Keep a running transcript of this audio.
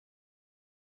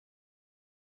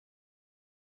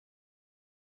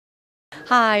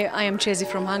Hi, I am Csézy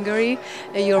from Hungary.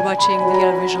 You're watching the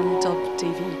Eurovision Top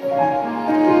TV.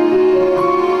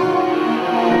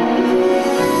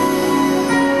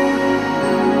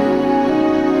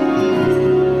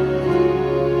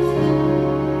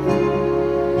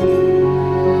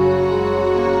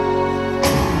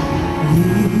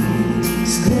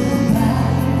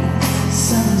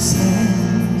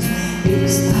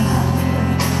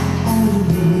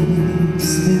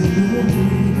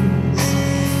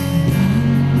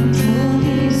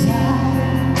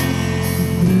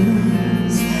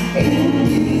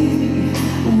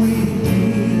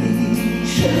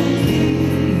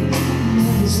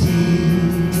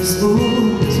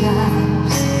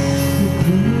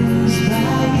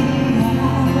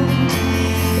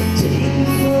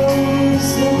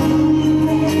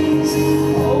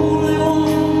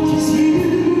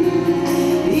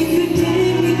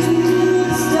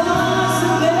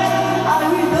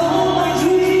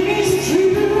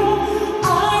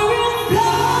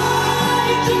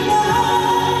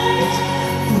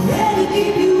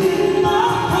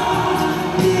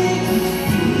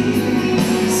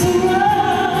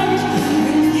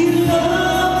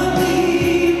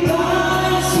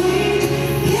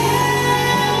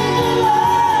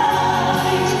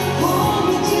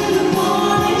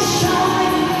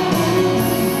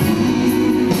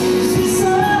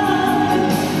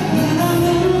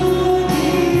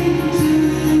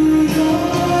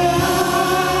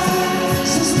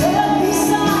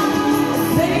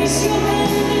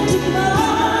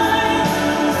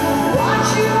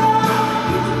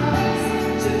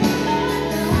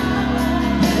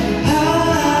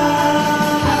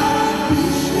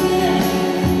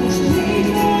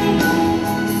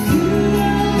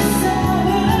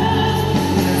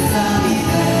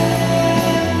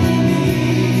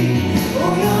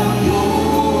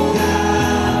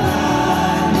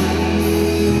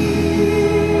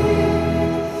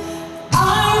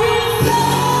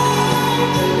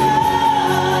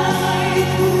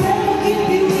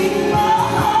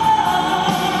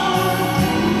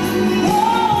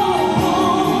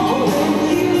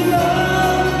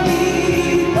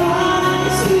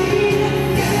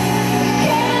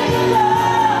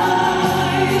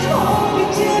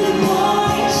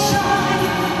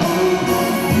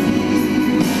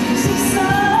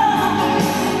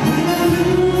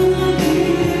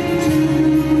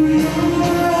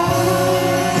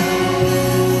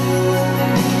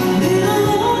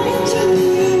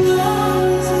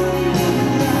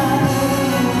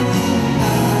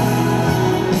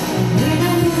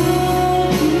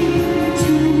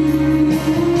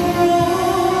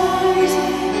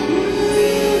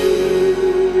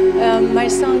 My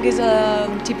song is a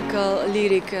typical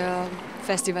lyric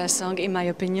festival song, in my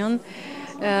opinion,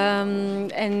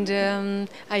 and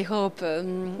I hope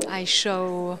I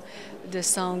show the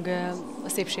song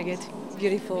szépségét,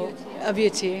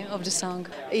 beauty of the song.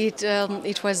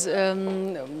 It was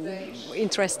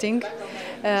interesting.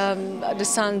 The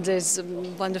sound is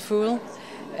wonderful,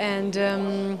 and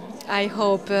I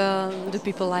hope the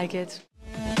people like it.